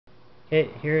Okay,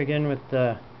 here again with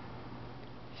the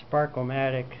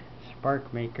sparkOmatic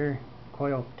spark maker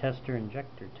coil tester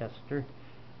injector tester.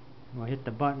 We'll hit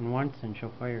the button once and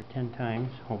she'll fire 10 times,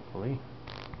 hopefully.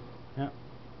 Yep,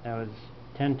 that was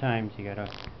 10 times. You gotta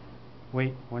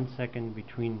wait 1 second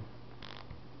between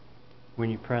when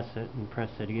you press it and press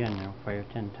it again. It'll fire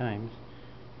 10 times.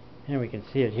 And we can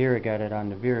see it here. I got it on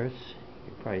the virus.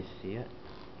 You can probably see it.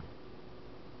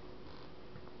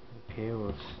 Okay,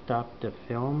 we'll stop the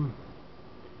film.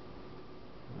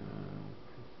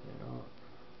 Press that off.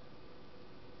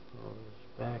 Roll this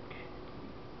back.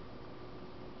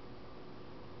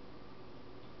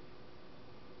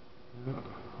 Oh,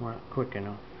 weren't quick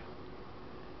enough.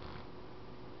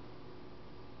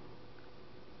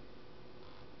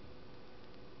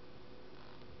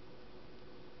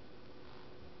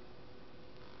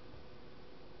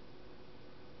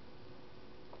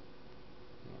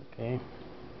 Okay,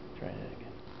 try that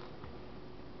again.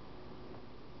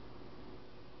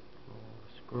 We'll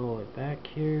scroll it back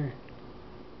here.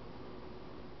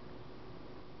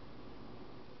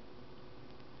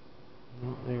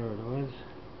 Oh, there it was.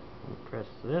 We'll press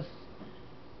this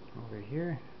over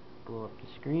here, blow up the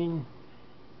screen,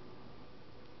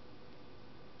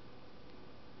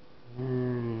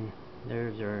 and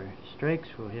there's our strikes.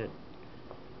 We'll hit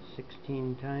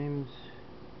 16 times,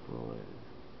 blow it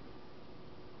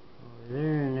over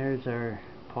there, and there's our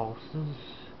pulses.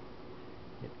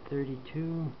 Hit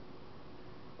 32,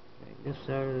 take this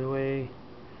out of the way,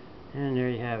 and there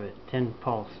you have it, 10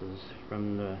 pulses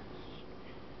from the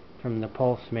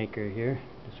pulse maker here,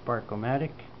 the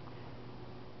sparkOmatic.